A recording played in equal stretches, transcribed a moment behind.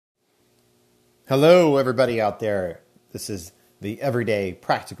Hello, everybody out there. This is the Everyday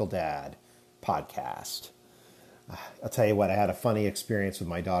Practical Dad podcast. I'll tell you what, I had a funny experience with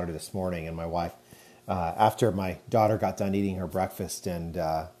my daughter this morning and my wife. After my daughter got done eating her breakfast and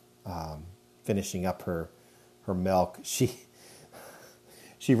finishing up her milk, she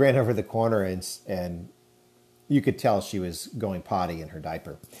ran over the corner and you could tell she was going potty in her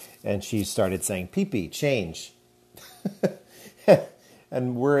diaper. And she started saying, "Pee pee, change."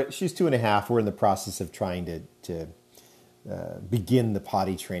 And she's 2.5. We're in the process of trying to begin the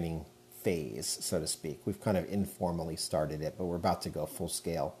potty training phase, so to speak. We've kind of informally started it, but we're about to go full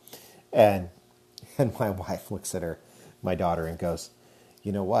scale. And my wife looks at my daughter, and goes,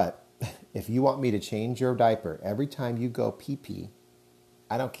 "You know what? If you want me to change your diaper every time you go pee pee,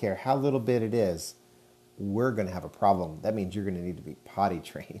 I don't care how little bit it is, we're going to have a problem. That means you're going to need to be potty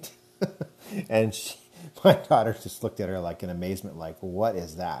trained." And my daughter just looked at her like in amazement, like, "What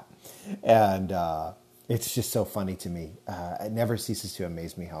is that?" And it's just so funny to me. It never ceases to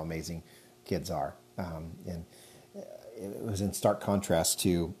amaze me how amazing kids are. And it was in stark contrast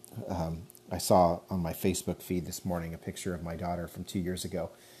to, I saw on my Facebook feed this morning a picture of my daughter from 2 years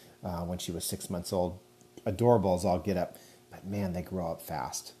ago when she was 6 months old. Adorable as all get up, but man, they grow up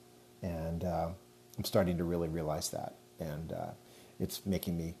fast. And I'm starting to really realize that. And it's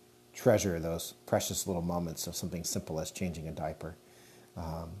making me treasure those precious little moments of something simple as changing a diaper.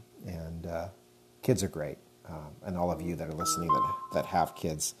 And kids are great. And all of you that are listening that have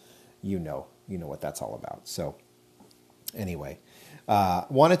kids, you know what that's all about. So anyway,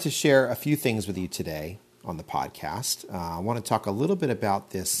 wanted to share a few things with you today on the podcast. I want to talk a little bit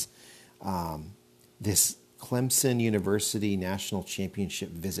about this Clemson University National Championship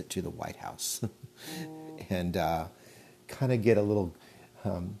visit to the White House. And kind of get a little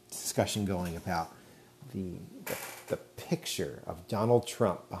discussion going about the picture of Donald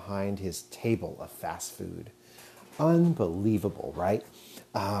Trump behind his table of fast food. Unbelievable, right?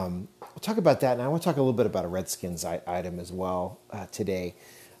 We'll talk about that, and I want to talk a little bit about a Redskins item as well today.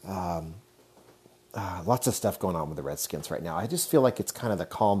 Lots of stuff going on with the Redskins right now. I just feel like it's kind of the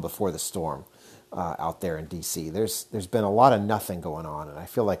calm before the storm out there in D.C. There's been a lot of nothing going on, and I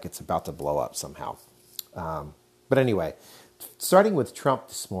feel like it's about to blow up somehow. But anyway, starting with Trump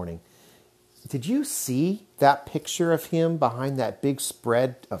this morning, did you see that picture of him behind that big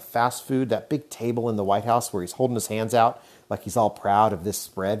spread of fast food, that big table in the White House where he's holding his hands out like he's all proud of this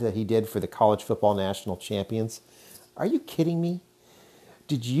spread that he did for the college football national champions? Are you kidding me?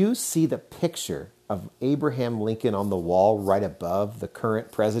 Did you see the picture of Abraham Lincoln on the wall right above the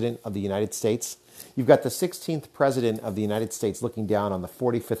current president of the United States? You've got the 16th president of the United States looking down on the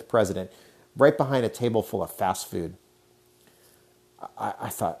 45th president right behind a table full of fast food. I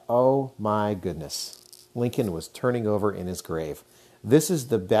thought, oh my goodness, Lincoln was turning over in his grave. This is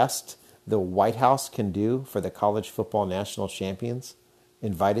the best the White House can do for the college football national champions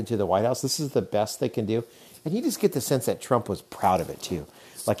invited to the White House. This is the best they can do. And you just get the sense that Trump was proud of it too.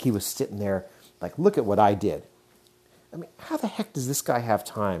 Like he was sitting there, like, look at what I did. I mean, how the heck does this guy have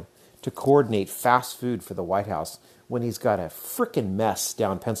time to coordinate fast food for the White House when he's got a frickin' mess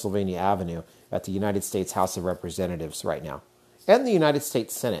down Pennsylvania Avenue at the United States House of Representatives right now? And the United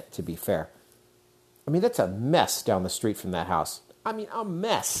States Senate, to be fair. I mean, that's a mess down the street from that house. I mean, a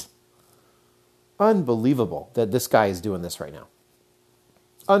mess. Unbelievable that this guy is doing this right now.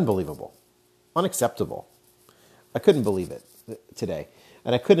 Unbelievable. Unacceptable. I couldn't believe it today.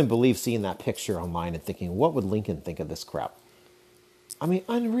 And I couldn't believe seeing that picture online and thinking, what would Lincoln think of this crap? I mean,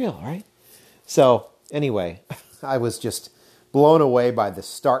 unreal, right? So, anyway, I was just blown away by the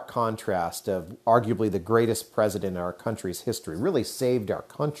stark contrast of arguably the greatest president in our country's history. Really saved our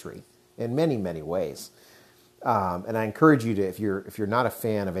country in many, many ways. And I encourage you to, if you're not a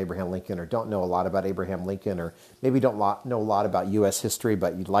fan of Abraham Lincoln or don't know a lot about Abraham Lincoln or maybe don't know a lot about U.S. history,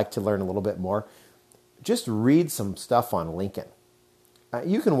 but you'd like to learn a little bit more, just read some stuff on Lincoln.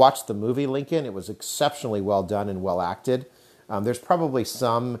 You can watch the movie Lincoln. It was exceptionally well done and well acted. There's probably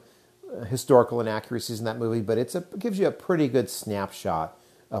some historical inaccuracies in that movie, but it gives you a pretty good snapshot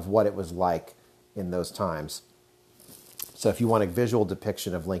of what it was like in those times. So if you want a visual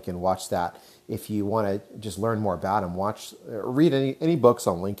depiction of Lincoln, watch that. If you want to just learn more about him, read any books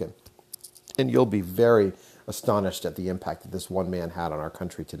on Lincoln, and you'll be very astonished at the impact that this one man had on our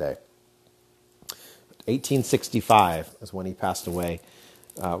country today. 1865 is when he passed away.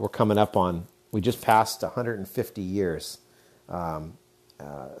 We just passed 150 years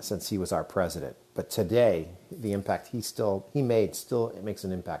since he was our president. But today, the impact he made it makes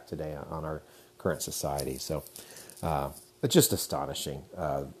an impact today on our current society. So it's just astonishing.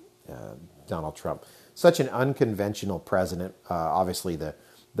 Donald Trump, such an unconventional president. Obviously, the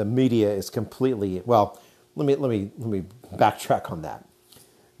the media is completely, well, let me backtrack on that.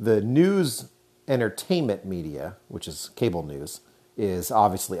 The news entertainment media, which is cable news, is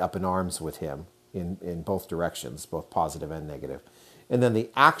obviously up in arms with him in both directions, both positive and negative. And then the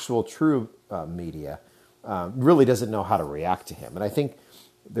actual true media really doesn't know how to react to him. And I think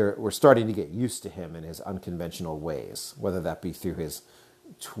we're starting to get used to him in his unconventional ways, whether that be through his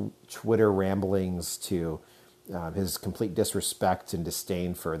Twitter ramblings to his complete disrespect and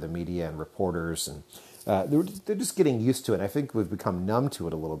disdain for the media and reporters. And they're just getting used to it. I think we've become numb to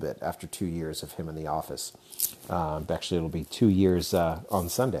it a little bit after 2 years of him in the office. Actually, it'll be 2 years on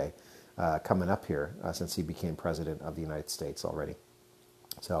Sunday coming up here since he became president of the United States already.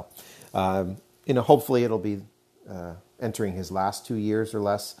 So, hopefully it'll be entering his last 2 years or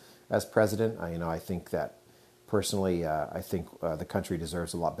less as president. I think that personally, I think the country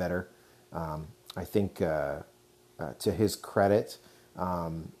deserves a lot better. I think to his credit,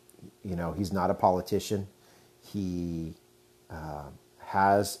 he's not a politician. He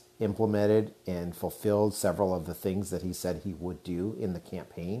has implemented and fulfilled several of the things that he said he would do in the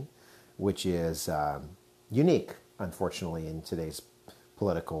campaign, which is unique, unfortunately, in today's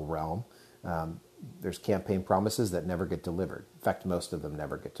political realm. There's campaign promises that never get delivered. In fact, most of them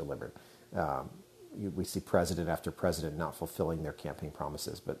never get delivered. We see president after president not fulfilling their campaign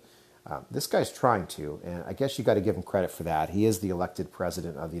promises, but this guy's trying to, and I guess you got to give him credit for that. He is the elected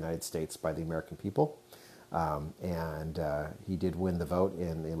president of the United States by the American people, and he did win the vote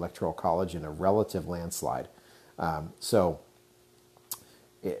in the Electoral College in a relative landslide. So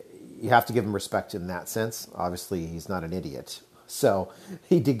you have to give him respect in that sense. Obviously, he's not an idiot. So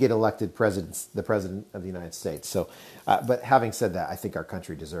he did get elected the president of the United States. So, but having said that, I think our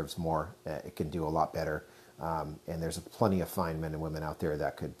country deserves more. It can do a lot better. And there's plenty of fine men and women out there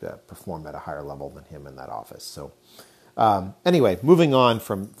that could perform at a higher level than him in that office. So anyway, moving on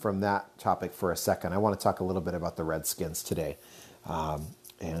from that topic for a second, I want to talk a little bit about the Redskins today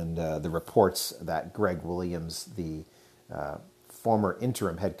and the reports that Greg Williams, the former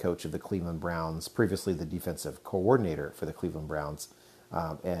interim head coach of the Cleveland Browns, previously the defensive coordinator for the Cleveland Browns,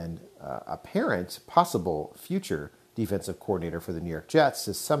 and apparent possible future defensive coordinator for the New York Jets,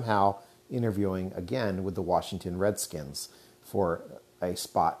 is somehow interviewing again with the Washington Redskins for a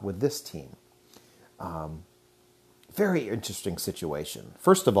spot with this team. Very interesting situation.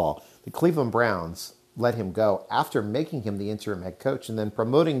 First of all, the Cleveland Browns let him go after making him the interim head coach and then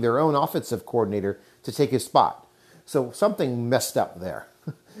promoting their own offensive coordinator to take his spot. So something messed up there.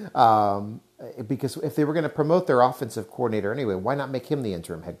 Because if they were going to promote their offensive coordinator anyway, why not make him the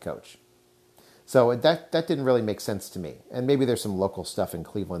interim head coach? So that didn't really make sense to me. And maybe there's some local stuff in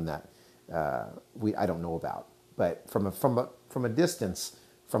Cleveland that I don't know about. But from a distance,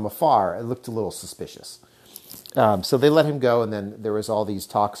 from afar, it looked a little suspicious. So they let him go, and then there was all these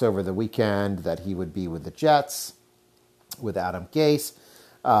talks over the weekend that he would be with the Jets, with Adam Gase,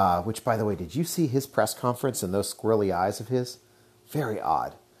 which, by the way, did you see his press conference and those squirrely eyes of his? Very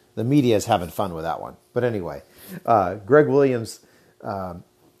odd. The media is having fun with that one. But anyway, Greg Williams,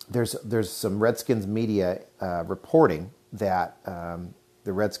 there's some Redskins media reporting that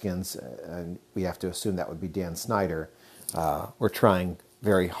the Redskins, and we have to assume that would be Dan Snyder, were trying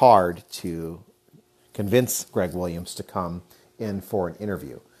very hard to convince Greg Williams to come in for an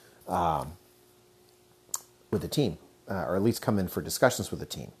interview with the team, or at least come in for discussions with the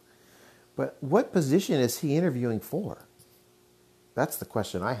team. But what position is he interviewing for? That's the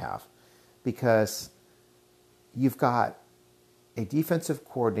question I have, because you've got a defensive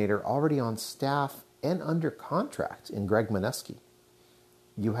coordinator already on staff and under contract in Greg Mineski.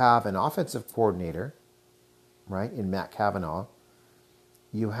 You have an offensive coordinator, right, in Matt Cavanaugh.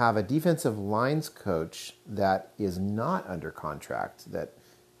 You have a defensive lines coach that is not under contract, that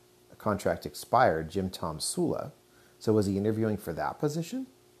contract expired, Jim Tom Sula. So is he interviewing for that position?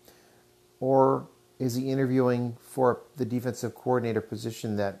 Or is he interviewing for the defensive coordinator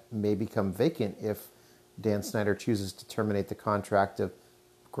position that may become vacant if Dan Snyder chooses to terminate the contract of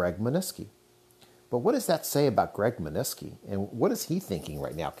Greg Mineski? But what does that say about Greg Mineski? And what is he thinking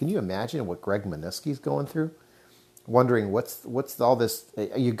right now? Can you imagine what Greg Mineski's going through? Wondering what's all this.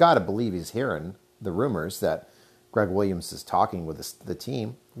 You got to believe he's hearing the rumors that Greg Williams is talking with the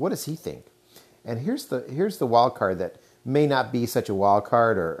team. What does he think? And here's the wild card that may not be such a wild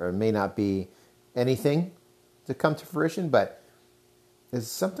card, or may not be anything to come to fruition. But is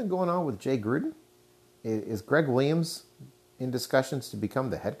something going on with Jay Gruden? Is Greg Williams in discussions to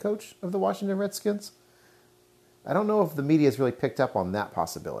become the head coach of the Washington Redskins? I don't know if the media has really picked up on that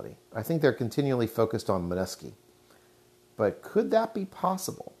possibility. I think they're continually focused on Mineski. But could that be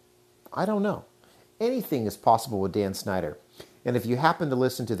possible? I don't know. Anything is possible with Dan Snyder. And if you happen to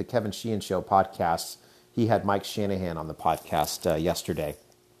listen to the Kevin Sheehan Show podcast, he had Mike Shanahan on the podcast yesterday.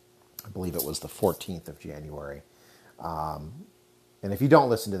 I believe it was the 14th of January. And if you don't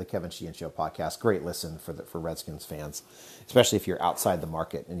listen to the Kevin Sheehan Show podcast, great listen for Redskins fans, especially if you're outside the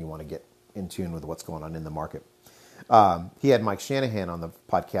market and you want to get in tune with what's going on in the market. He had Mike Shanahan on the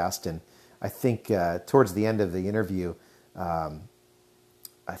podcast, and I think towards the end of the interview,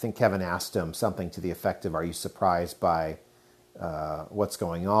 I think Kevin asked him something to the effect of, "Are you surprised by what's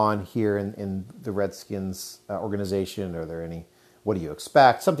going on here in the Redskins organization? Are there any? What do you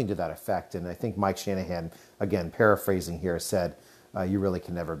expect?" Something to that effect. And I think Mike Shanahan, again paraphrasing here, said, "You really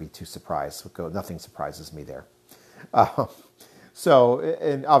can never be too surprised. Nothing surprises me there."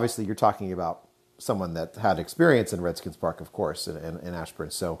 And obviously you're talking about someone that had experience in Redskins Park, of course, in Ashburn.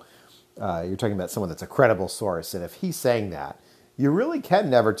 So you're talking about someone that's a credible source. And if he's saying that, you really can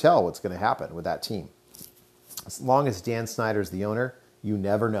never tell what's going to happen with that team. As long as Dan Snyder's the owner, you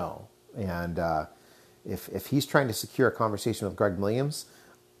never know. And if he's trying to secure a conversation with Greg Williams,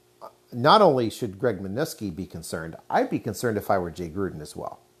 not only should Greg Minuski be concerned, I'd be concerned if I were Jay Gruden as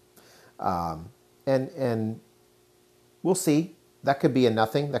well. And we'll see. That could be a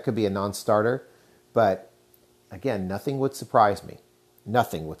nothing. That could be a non-starter. But again, nothing would surprise me.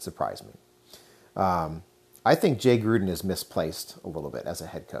 Nothing would surprise me. I think Jay Gruden is misplaced a little bit as a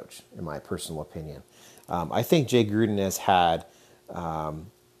head coach, in my personal opinion. I think Jay Gruden has had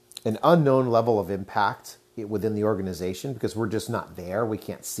an unknown level of impact within the organization because we're just not there. We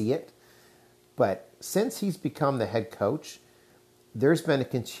can't see it. But since he's become the head coach, there's been a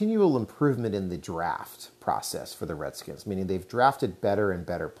continual improvement in the draft process for the Redskins, meaning they've drafted better and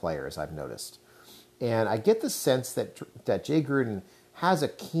better players, I've noticed. And I get the sense that Jay Gruden has a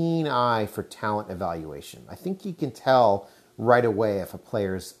keen eye for talent evaluation. I think he can tell right away if a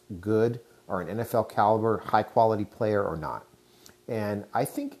player's good or an NFL caliber, high-quality player or not. And I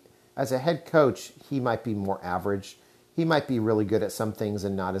think as a head coach, he might be more average. He might be really good at some things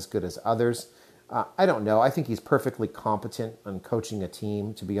and not as good as others. I don't know. I think he's perfectly competent on coaching a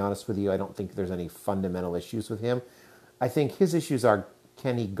team, to be honest with you. I don't think there's any fundamental issues with him. I think his issues are,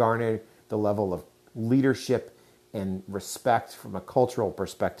 can he garner the level of leadership and respect from a cultural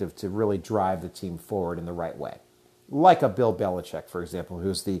perspective to really drive the team forward in the right way? Like a Bill Belichick, for example,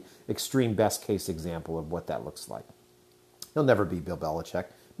 who's the extreme best case example of what that looks like. He'll never be Bill Belichick.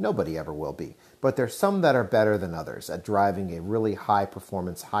 Nobody ever will be. But there's some that are better than others at driving a really high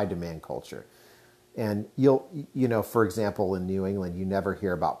performance, high demand culture. And for example, in New England, you never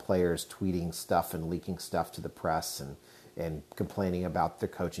hear about players tweeting stuff and leaking stuff to the press and complaining about their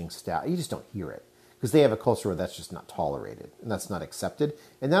coaching staff. You just don't hear it because they have a culture where that's just not tolerated and that's not accepted.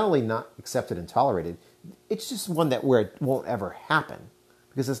 And not only not accepted and tolerated, it's just one where it won't ever happen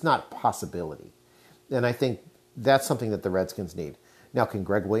because it's not a possibility. And I think that's something that the Redskins need. Now, can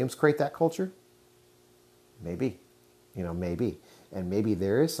Greg Williams create that culture? Maybe. Maybe. And maybe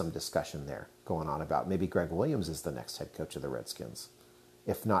there is some discussion there going on about maybe Greg Williams is the next head coach of the Redskins.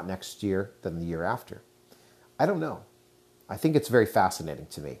 If not next year, then the year after. I don't know. I think it's very fascinating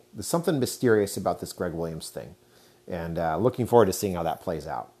to me. There's something mysterious about this Greg Williams thing. And looking forward to seeing how that plays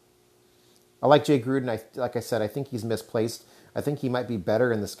out. I like Jay Gruden. Like I said, I think he's misplaced. I think he might be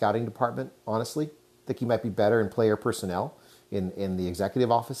better in the scouting department, honestly. I think he might be better in player personnel in the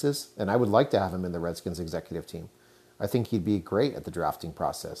executive offices. And I would like to have him in the Redskins executive team. I think he'd be great at the drafting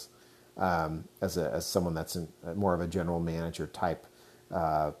process as someone that's more of a general manager type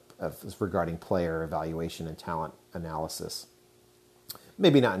regarding player evaluation and talent analysis.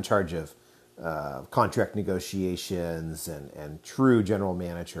 Maybe not in charge of contract negotiations and true general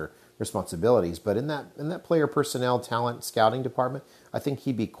manager responsibilities, but in that player personnel talent scouting department, I think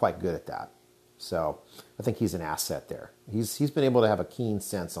he'd be quite good at that. So I think he's an asset there. He's been able to have a keen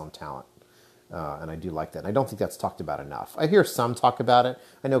sense on talent. And I do like that. And I don't think that's talked about enough. I hear some talk about it.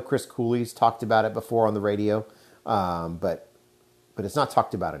 I know Chris Cooley's talked about it before on the radio, but it's not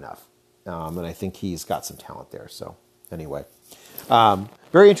talked about enough. And I think he's got some talent there. So anyway,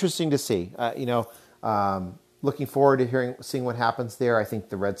 very interesting to see. Looking forward to seeing what happens there. I think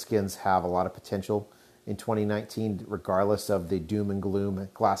the Redskins have a lot of potential in 2019, regardless of the doom and gloom,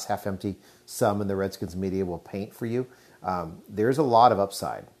 glass half empty, some in the Redskins media will paint for you. There's a lot of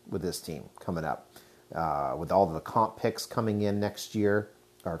upside with this team coming up. With all the comp picks coming in next year,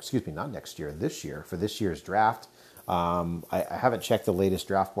 this year, for this year's draft. I haven't checked the latest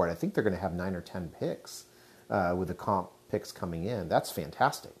draft board. I think they're going to have 9 or 10 picks with the comp picks coming in. That's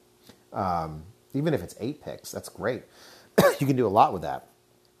fantastic. Even if it's 8 picks, that's great. You can do a lot with that.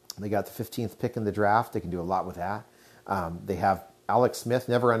 They got the 15th pick in the draft. They can do a lot with that. They have Alex Smith.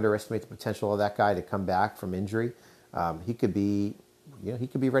 Never underestimate the potential of that guy to come back from injury. He could be, he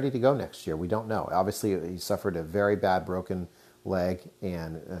could be ready to go next year. We don't know. Obviously, he suffered a very bad broken leg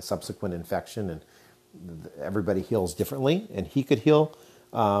and a subsequent infection, and everybody heals differently, and he could heal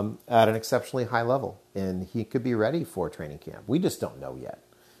at an exceptionally high level, and he could be ready for training camp. We just don't know yet.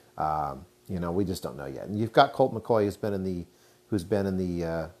 We just don't know yet. And you've got Colt McCoy, who's been in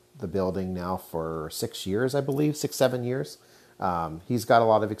the building now for 6 years, I believe, 6-7 years. He's got a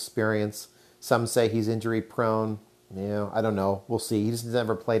lot of experience. Some say he's injury prone. I don't know. We'll see. He's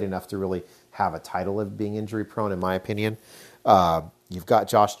never played enough to really have a title of being injury prone, in my opinion. You've got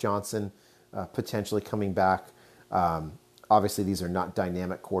Josh Johnson potentially coming back. Obviously, these are not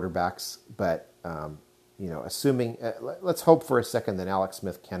dynamic quarterbacks, but assuming, let's hope for a second that Alex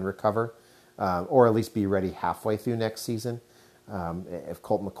Smith can recover, or at least be ready halfway through next season. If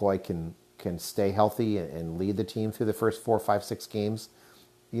Colt McCoy can stay healthy and lead the team through the first 4, 5, 6 games,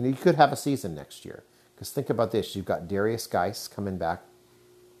 you could have a season next year. Because think about this: you've got Darius Geis coming back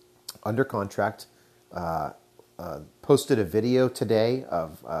under contract. Posted a video today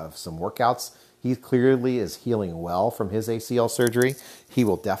of some workouts. He clearly is healing well from his ACL surgery. He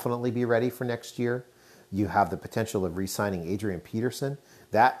will definitely be ready for next year. You have the potential of re-signing Adrian Peterson.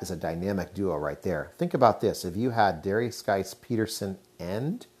 That is a dynamic duo right there. Think about this. If you had Darius Geis, Peterson,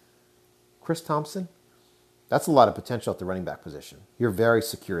 and Chris Thompson, that's a lot of potential at the running back position. You're very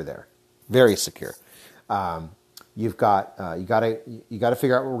secure there. Very secure. You got to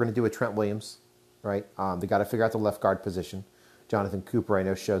figure out what we're going to do with Trent Williams, right? They got to figure out the left guard position. Jonathan Cooper, I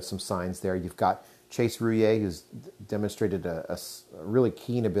know, showed some signs there. You've got Chase Rouillet, who's demonstrated a really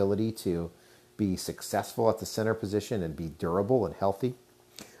keen ability to be successful at the center position and be durable and healthy.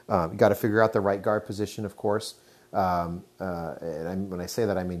 You got to figure out the right guard position, of course. And when I say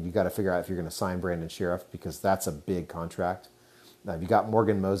that, I mean you got to figure out if you're going to sign Brandon Sheriff, because that's a big contract. You got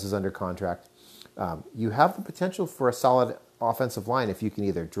Morgan Moses under contract. You have the potential for a solid offensive line if you can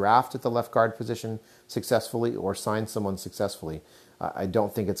either draft at the left guard position successfully or sign someone successfully. I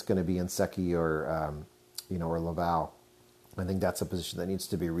don't think it's going to be Nsekhe or Laval. I think that's a position that needs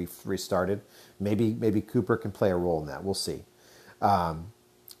to be restarted. Maybe Cooper can play a role in that. We'll see.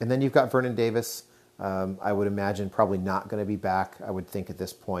 And then you've got Vernon Davis. I would imagine probably not going to be back, I would think, at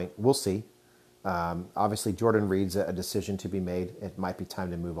this point. We'll see. Obviously, Jordan Reed's a decision to be made. It might be time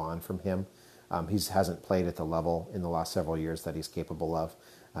to move on from him. He hasn't played at the level in the last several years that he's capable of.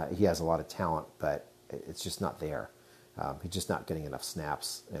 He has a lot of talent, but it's just not there. He's just not getting enough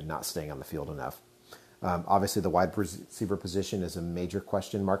snaps and not staying on the field enough. Obviously, the wide receiver position is a major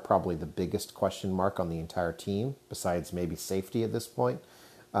question mark, probably the biggest question mark on the entire team, besides maybe safety at this point.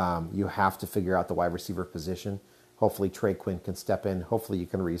 You have to figure out the wide receiver position. Hopefully, Trey Quinn can step in. Hopefully, you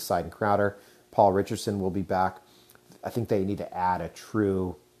can re-sign Crowder. Paul Richardson will be back. I think they need to add a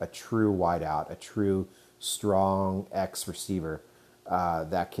true wideout, a true strong X receiver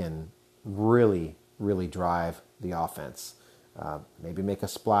that can really, really drive the offense. Maybe make a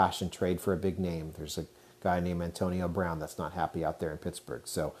splash and trade for a big name. There's a guy named Antonio Brown that's not happy out there in Pittsburgh.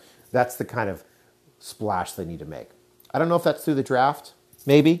 So that's the kind of splash they need to make. I don't know if that's through the draft,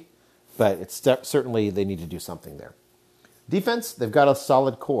 maybe, but it's certainly they need to do something there. Defense, they've got a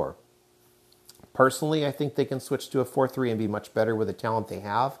solid core. Personally, I think they can switch to a 4-3 and be much better with the talent they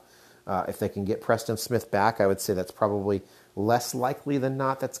have. If they can get Preston Smith back, I would say that's probably less likely than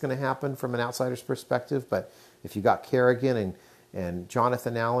not that's going to happen from an outsider's perspective. But if you got Kerrigan and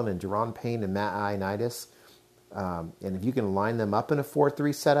Jonathan Allen and Deron Payne and Matt Ioannidis, and if you can line them up in a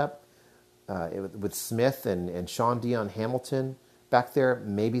 4-3 setup with Smith and Sean Dion Hamilton back there,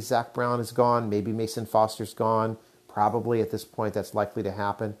 maybe Zach Brown is gone, maybe Mason Foster's gone. Probably at this point that's likely to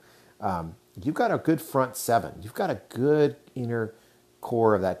happen. You've got a good front seven. You've got a good inner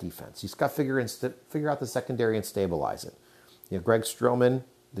core of that defense. You've got to figure out the secondary and stabilize it. Greg Stroman,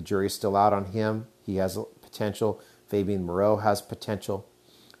 the jury's still out on him. He has potential. Fabian Moreau has potential.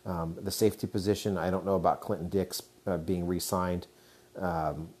 The safety position, I don't know about Clinton Dix being re-signed.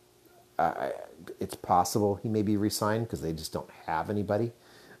 It's possible he may be re-signed because they just don't have anybody.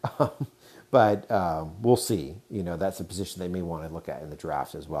 But we'll see. That's a position they may want to look at in the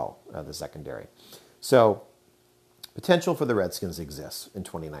draft as well, the secondary. So potential for the Redskins exists in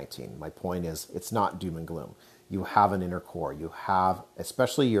 2019. My point is it's not doom and gloom. You have an inner core. You have,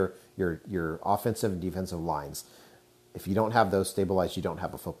 especially your offensive and defensive lines. If you don't have those stabilized, you don't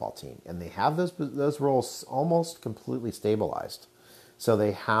have a football team. And they have those roles almost completely stabilized. So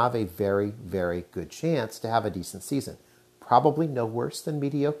they have a very, very good chance to have a decent season. Probably no worse than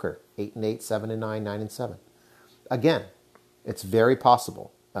mediocre. 8-8, 7-9, 9-7. Again, it's very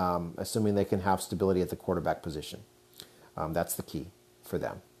possible, assuming they can have stability at the quarterback position. That's the key for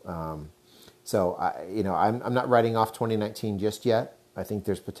them. So I'm not writing off 2019 just yet. I think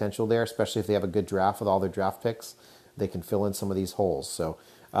there's potential there, especially if they have a good draft with all their draft picks. They can fill in some of these holes. So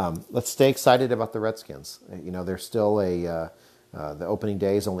let's stay excited about the Redskins. They're still the opening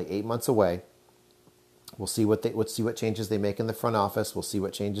day is only 8 months away. We'll see what changes they make in the front office. We'll see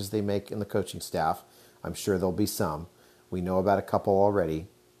what changes they make in the coaching staff. I'm sure there'll be some. We know about a couple already,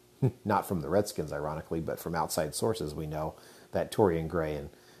 not from the Redskins, ironically, but from outside sources. We know that Torian Gray and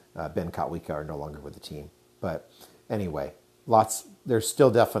Ben Kotwika are no longer with the team. But anyway, there's still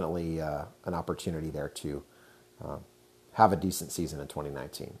definitely an opportunity there to have a decent season in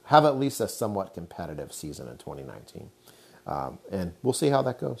 2019. Have at least a somewhat competitive season in 2019. And we'll see how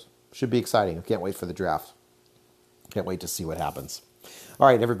that goes. Should be exciting. I can't wait for the draft. Can't wait to see what happens. All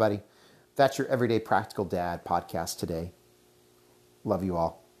right, everybody. That's your Everyday Practical Dad podcast today. Love you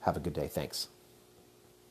all. Have a good day. Thanks.